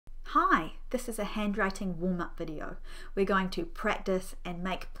Hi, this is a handwriting warm-up video. We're going to practice and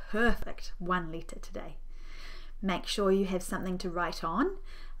make perfect one letter today. Make sure you have something to write on,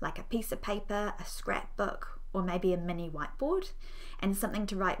 like a piece of paper, a scrapbook, or maybe a mini whiteboard, and something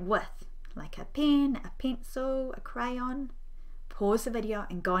to write with, like a pen, a pencil, a crayon. Pause the video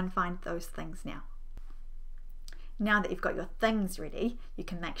and go and find those things now. Now that you've got your things ready, you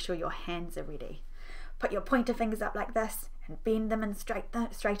can make sure your hands are ready. Put your pointer fingers up like this and bend them and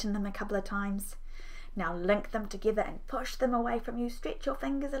straighten them a couple of times. Now link them together and push them away from you. Stretch your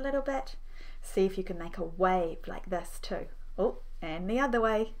fingers a little bit. See if you can make a wave like this too. Oh, and the other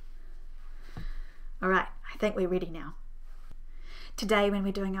way. Alright, I think we're ready now. Today when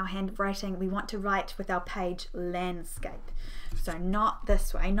we're doing our handwriting, we want to write with our page landscape. So not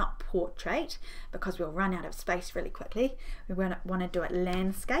this way, not portrait, because we'll run out of space really quickly. We want to do it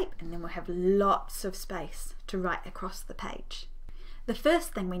landscape, and then we'll have lots of space to write across the page. The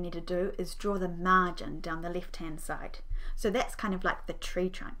first thing we need to do is draw the margin down the left hand side. So that's kind of like the tree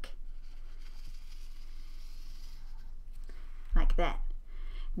trunk. Like that.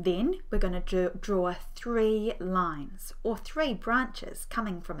 Then we're going to draw 3 lines or 3 branches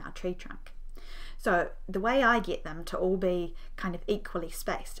coming from our tree trunk. So the way I get them to all be kind of equally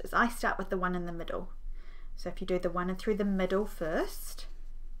spaced is I start with the one in the middle. So if you do the one through the middle first,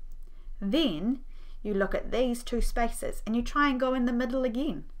 then you look at these 2 spaces and you try and go in the middle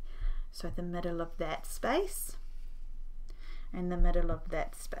again. So the middle of that space and the middle of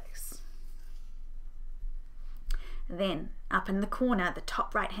that space. Then up in the corner, the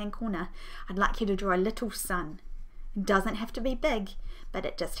top right hand corner, I'd like you to draw a little sun. It doesn't have to be big, but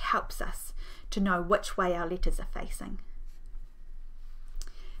it just helps us to know which way our letters are facing.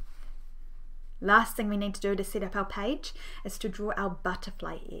 Last thing we need to do to set up our page is to draw our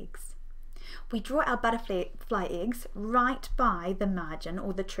butterfly eggs. We draw our butterfly eggs right by the margin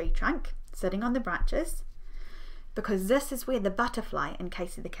or the tree trunk, sitting on the branches, because this is where the butterfly, in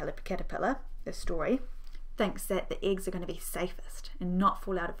case of the caterpillar, the story, thinks that the eggs are going to be safest and not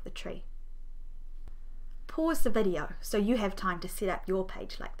fall out of the tree. Pause the video so you have time to set up your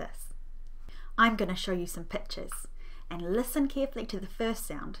page like this. I'm going to show you some pictures and listen carefully to the first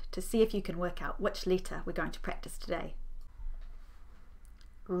sound to see if you can work out which letter we're going to practice today.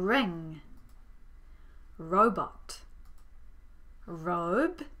 Ring, robot,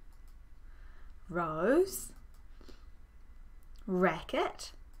 robe, rose,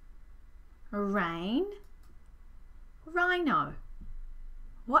 racket, rain, rhino.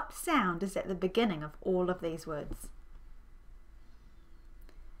 What sound is at the beginning of all of these words?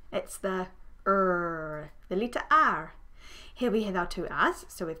 It's the letter R. Here we have our 2 R's,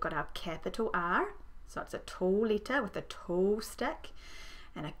 so we've got our capital R, so it's a tall letter with a tall stick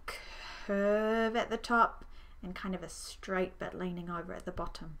and a curve at the top and kind of a straight bit leaning over at the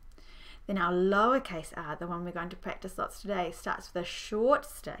bottom. Then our lowercase r, the one we're going to practice lots today, starts with a short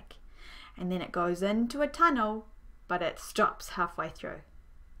stick and then it goes into a tunnel, but it stops halfway through.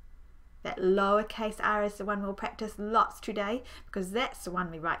 That lowercase r is the one we'll practice lots today because that's the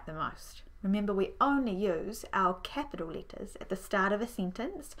one we write the most. Remember, we only use our capital letters at the start of a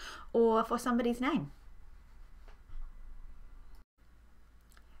sentence or for somebody's name.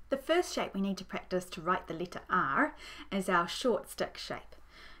 The first shape we need to practice to write the letter R is our short stick shape.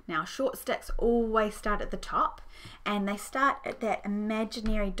 Now, short sticks always start at the top and they start at that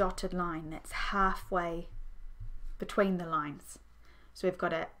imaginary dotted line that's halfway between the lines. So we've got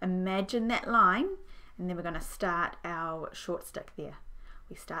to imagine that line and then we're going to start our short stick there.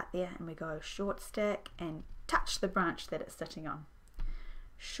 We start there and we go short stick and touch the branch that it's sitting on.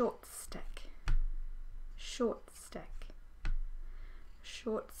 Short stick, short stick,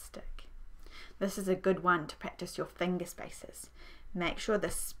 short stick. This is a good one to practice your finger spaces. Make sure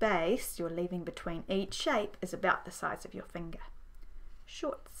the space you're leaving between each shape is about the size of your finger.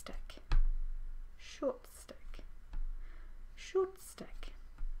 Short stick, short stick, short stick,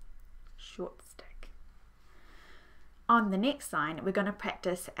 short stick. On the next line, we're going to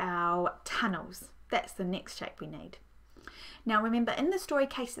practice our tunnels. That's the next shape we need. Now remember, in the story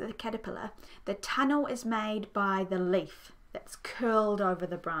Case of the Caterpillar, the tunnel is made by the leaf that's curled over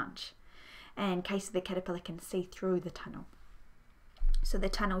the branch. And Case of the Caterpillar can see through the tunnel. So the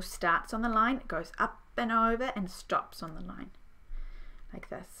tunnel starts on the line, it goes up and over and stops on the line. Like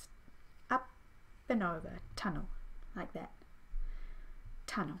this. Up and over, tunnel. Like that.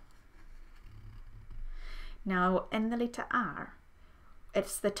 Tunnel. Now in the letter R,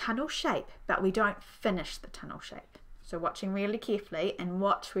 it's the tunnel shape, but we don't finish the tunnel shape. So watching really carefully and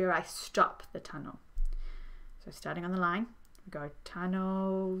watch where I stop the tunnel. So starting on the line, we go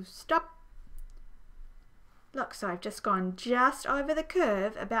tunnel, stop, Look, so I've just gone just over the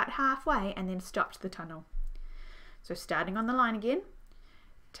curve about halfway and then stopped the tunnel. So starting on the line again,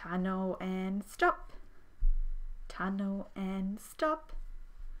 tunnel and stop, tunnel and stop,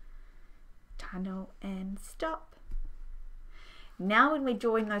 tunnel and stop. Now when we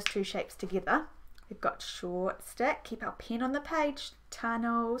join those two shapes together, we've got short stick, keep our pen on the page,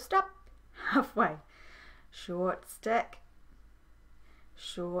 tunnel, stop, halfway, short stick,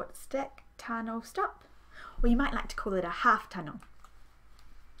 tunnel, stop. Or you might like to call it a half tunnel.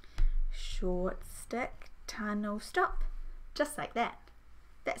 Short stick, tunnel, stop, just like that.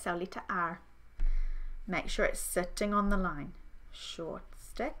 That's our letter R. Make sure it's sitting on the line. Short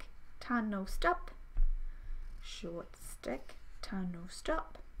stick, tunnel, stop, short stick, tunnel,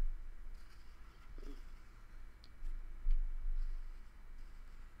 stop.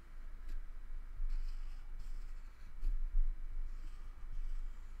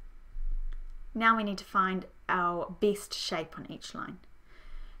 Now we need to find our best shape on each line.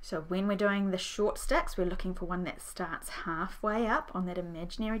 So when we're doing the short sticks, we're looking for one that starts halfway up on that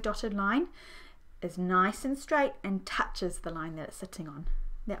imaginary dotted line, is nice and straight and touches the line that it's sitting on.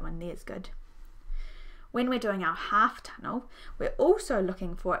 That one there is good. When we're doing our half tunnel, we're also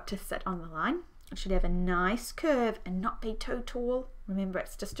looking for it to sit on the line. It should have a nice curve and not be too tall. Remember,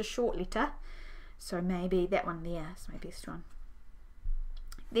 it's just a short letter, so maybe that one there is my best one.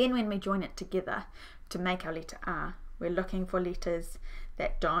 Then when we join it together to make our letter R, we're looking for letters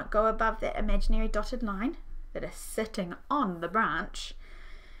that don't go above that imaginary dotted line, that are sitting on the branch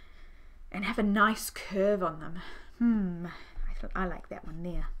and have a nice curve on them. I like that one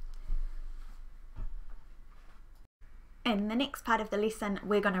there. In the next part of the lesson,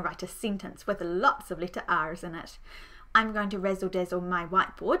 we're going to write a sentence with lots of letter R's in it. I'm going to razzle dazzle my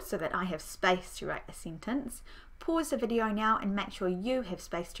whiteboard so that I have space to write a sentence. Pause the video now and make sure you have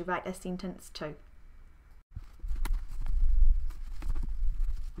space to write a sentence too.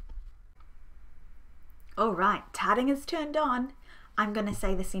 Alright, tarting is turned on. I'm going to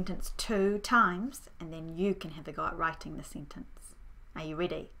say the sentence 2 times and then you can have a go at writing the sentence. Are you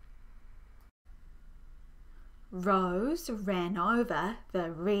ready? Rose ran over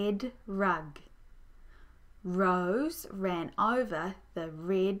the red rug. Rose ran over the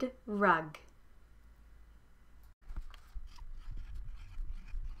red rug.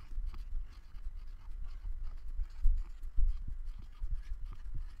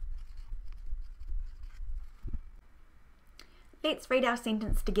 Let's read our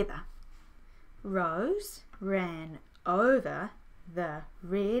sentence together. Rose ran over the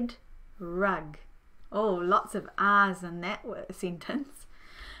red rug. Oh, lots of R's in that sentence.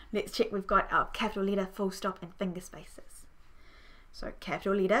 Let's check we've got our capital letter, full stop and finger spaces. So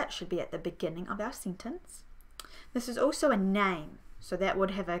capital letter should be at the beginning of our sentence. This is also a name, so that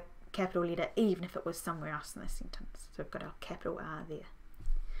would have a capital letter even if it was somewhere else in the sentence. So we've got our capital R there.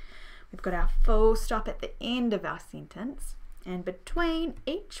 We've got our full stop at the end of our sentence, and between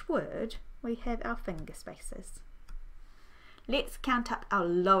each word we have our finger spaces. Let's count up our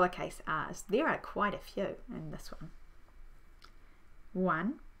lowercase r's. There are quite a few in this one.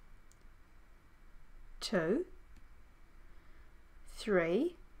 1, 2,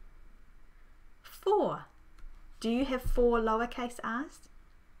 3, 4. Do you have 4 lowercase r's?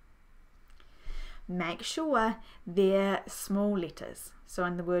 Make sure they're small letters. So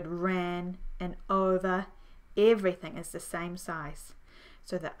in the word ran and over, everything is the same size.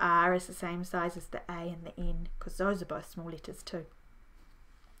 So the R is the same size as the A and the N, because those are both small letters too.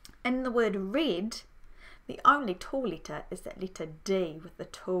 In the word red, the only tall letter is that letter D with the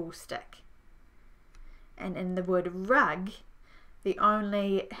tall stick. And in the word rug, the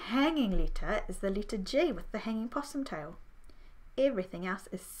only hanging letter is the letter G with the hanging possum tail. Everything else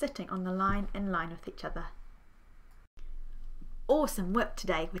is sitting on the line in line with each other. Awesome work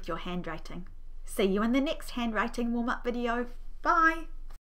today with your handwriting. See you in the next handwriting warm-up video. Bye!